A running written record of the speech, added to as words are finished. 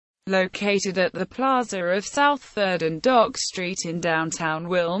located at the plaza of South 3rd and Dock Street in downtown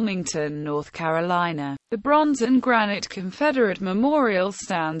Wilmington, North Carolina. The bronze and granite Confederate Memorial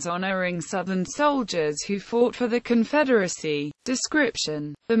stands honoring Southern soldiers who fought for the Confederacy.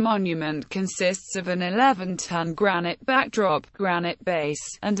 Description: the monument consists of an 11-ton granite backdrop, granite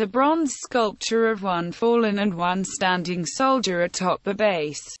base, and a bronze sculpture of one fallen and one standing soldier atop the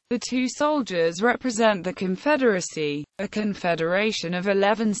base. The two soldiers represent the Confederacy, a confederation of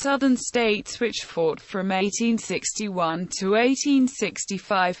 11 Southern states which fought from 1861 to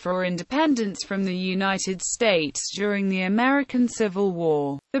 1865 for independence from the United States during the American Civil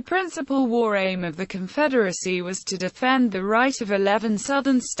War. The principal war aim of the Confederacy was to defend the right of 11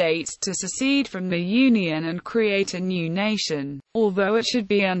 Southern states to secede from the Union and create a new nation, although it should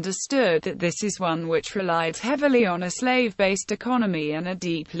be understood that this is one which relied heavily on a slave-based economy and a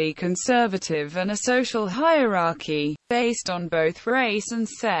deeply conservative and a social hierarchy, based on both race and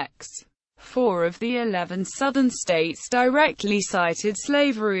sex. 4 of the 11 Southern states directly cited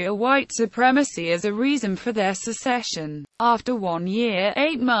slavery or white supremacy as a reason for their secession. After 1 year,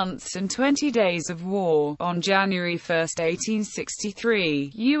 8 months and 20 days of war, on January 1,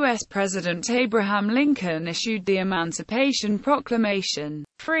 1863, U.S. President Abraham Lincoln issued the Emancipation Proclamation,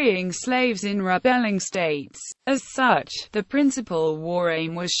 freeing slaves in rebelling states. As such, the principal war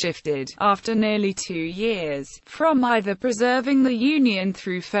aim was shifted, after nearly 2 years, from either preserving the Union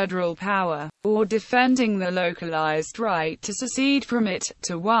through federal power, or defending the localized right to secede from it,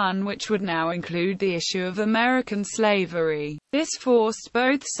 to one which would now include the issue of American slavery. This forced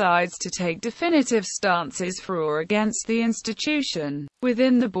both sides to take definitive stances for or against the institution,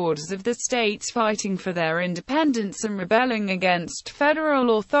 within the borders of the states fighting for their independence and rebelling against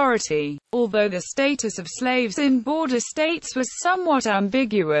federal authority. Although the status of slaves in border states was somewhat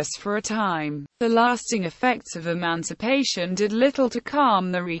ambiguous for a time, the lasting effects of emancipation did little to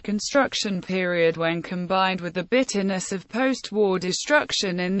calm the Reconstruction period when combined with the bitterness of post-war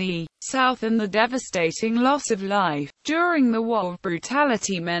destruction in the South and the devastating loss of life during the war.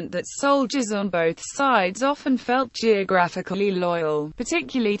 Brutality meant that soldiers on both sides often felt geographically loyal,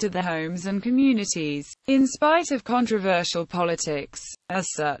 particularly to their homes and communities, in spite of controversial politics. As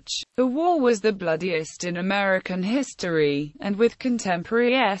such, the war was the bloodiest in American history, and with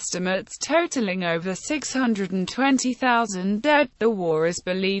contemporary estimates totaling over 620,000 dead, the war is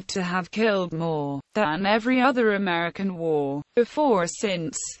believed to have killed more than every other American war, before or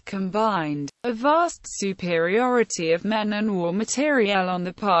since, combined. A vast superiority of men and war material on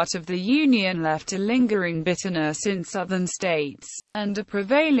the part of the Union left a lingering bitterness in Southern states, and a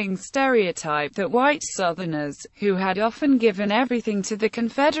prevailing stereotype that white Southerners, who had often given everything to the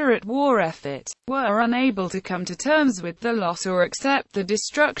Confederate war effort, were unable to come to terms with the loss or accept the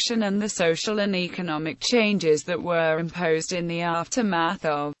destruction and the social and economic changes that were imposed in the aftermath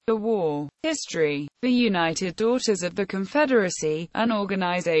of the war. History. The United Daughters of the Confederacy, an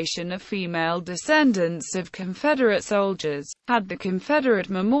organization of female descendants of Confederate soldiers, had the Confederate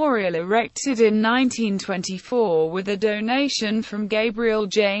Memorial erected in 1924 with a donation from Gabriel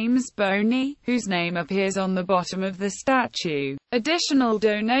James Boney, whose name appears on the bottom of the statue. Additional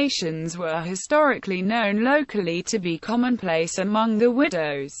donations were historically known locally to be commonplace among the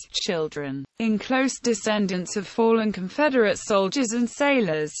widows, children, in close descendants of fallen Confederate soldiers and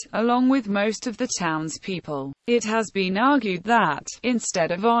sailors, along with most of the townspeople. It has been argued that,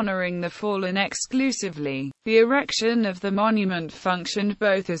 instead of honoring the fallen exclusively, the erection of the monument functioned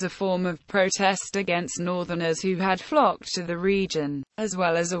both as a form of protest against Northerners who had flocked to the region, as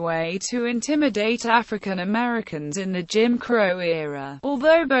well as a way to intimidate African Americans in the Jim Crow era.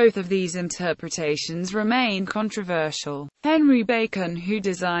 Although both of these interpretations remain controversial, Henry Bacon, who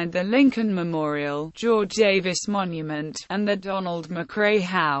designed the Lincoln Memorial, George Davis Monument, and the Donald McRae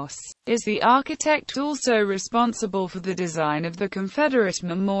House, is the architect also responsible for the design of the Confederate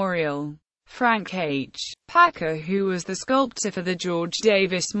Memorial. Frank H. Packer, who was the sculptor for the George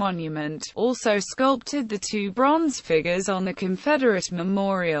Davis Monument, also sculpted the 2 bronze figures on the Confederate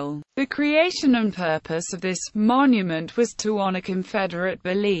Memorial. The creation and purpose of this monument was to honor Confederate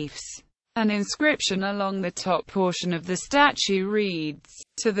beliefs. An inscription along the top portion of the statue reads,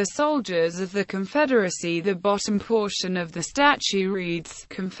 "To the soldiers of the Confederacy." The bottom portion of the statue reads,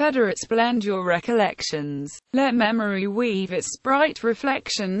 "Confederates, blend your recollections. Let memory weave its bright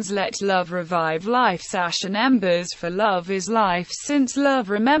reflections. Let love revive life's ashen embers, for love is life, since love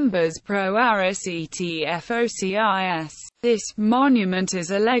remembers." Pro Aris etfocis. This monument is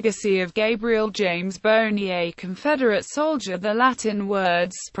a legacy of Gabriel James Boney, a Confederate soldier. The Latin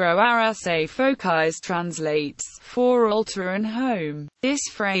words pro arase focis translates for altar and home. This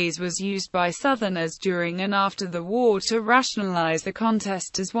phrase was used by Southerners during and after the war to rationalize the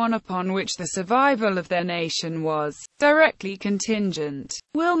contest as one upon which the survival of their nation was directly contingent.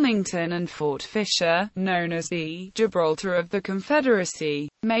 Wilmington and Fort Fisher, known as the Gibraltar of the Confederacy,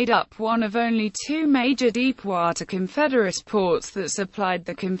 made up one of only two major deep-water Confederate ports that supplied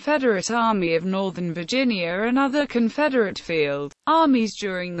the Confederate Army of Northern Virginia and other Confederate field armies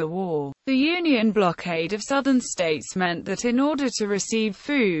during the war. The Union blockade of southern states meant that in order to receive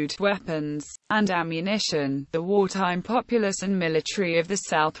food, weapons, and ammunition, the wartime populace and military of the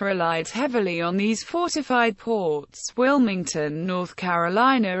South relied heavily on these fortified ports, Wilmington, North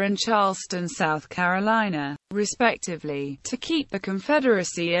Carolina and Charleston, South Carolina, respectively, to keep the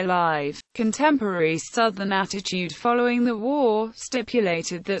Confederacy alive. Contemporary Southern attitude following the war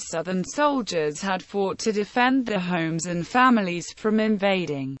stipulated that Southern soldiers had fought to defend their homes and families from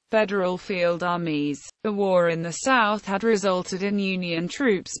invading Federal field armies. The war in the South had resulted in Union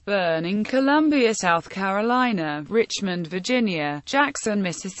troops burning Columbia, South Carolina, Richmond, Virginia, Jackson,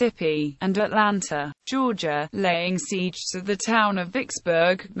 Mississippi, and Atlanta, Georgia, laying siege to the town of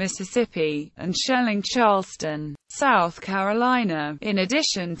Vicksburg, Mississippi, and shelling Charleston, South Carolina, in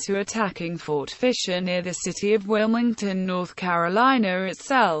addition to attacking Fort Fisher near the city of Wilmington, North Carolina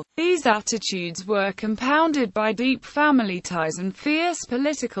itself. These attitudes were compounded by deep family ties and fierce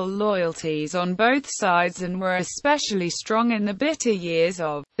political loyalties on both sides, and were especially strong in the bitter years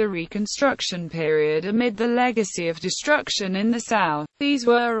of the Reconstruction period amid the legacy of destruction in the South. These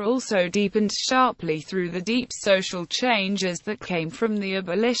were also deepened sharply through the deep social changes that came from the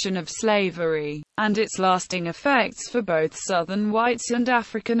abolition of slavery, and its lasting effects for both Southern whites and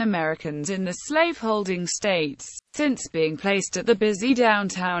African Americans in the slaveholding states. Since being placed at the busy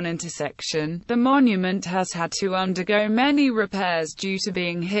downtown intersection, the monument has had to undergo many repairs due to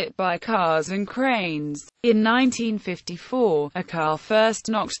being hit by cars and cranes. In 1954, a car first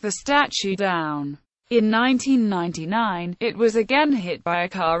knocked the statue down. In 1999, it was again hit by a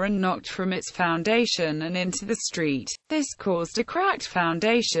car and knocked from its foundation and into the street. This caused a cracked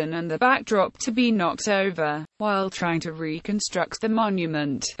foundation and the backdrop to be knocked over. While trying to reconstruct the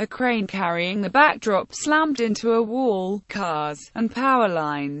monument, a crane carrying the backdrop slammed into a wall, cars, and power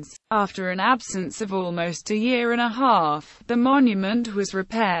lines. After an absence of almost a year and a half, the monument was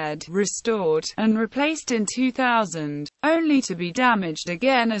repaired, restored, and replaced in 2000, only to be damaged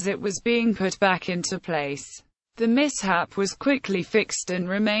again as it was being put back into place. The mishap was quickly fixed and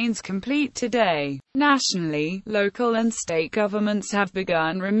remains complete today. Nationally, local and state governments have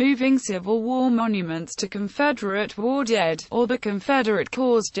begun removing Civil War monuments to Confederate war dead, or the Confederate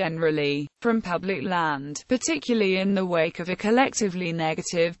cause generally, from public land, particularly in the wake of a collectively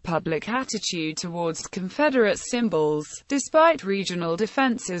negative public attitude towards Confederate symbols, despite regional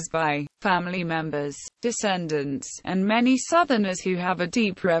defenses by family members, descendants, and many Southerners who have a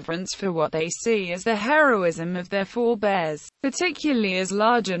deep reverence for what they see as the heroism of their forebears, particularly as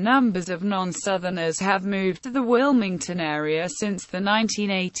larger numbers of non-Southerners have moved to the Wilmington area since the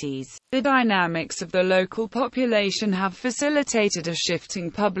 1980s. The dynamics of the local population have facilitated a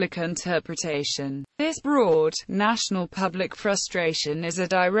shifting public interpretation. This broad, national public frustration is a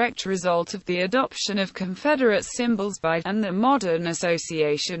direct result of the adoption of Confederate symbols by, and the modern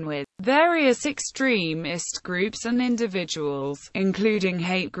association with, various extremist groups and individuals, including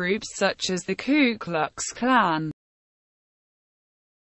hate groups such as the Ku Klux Klan.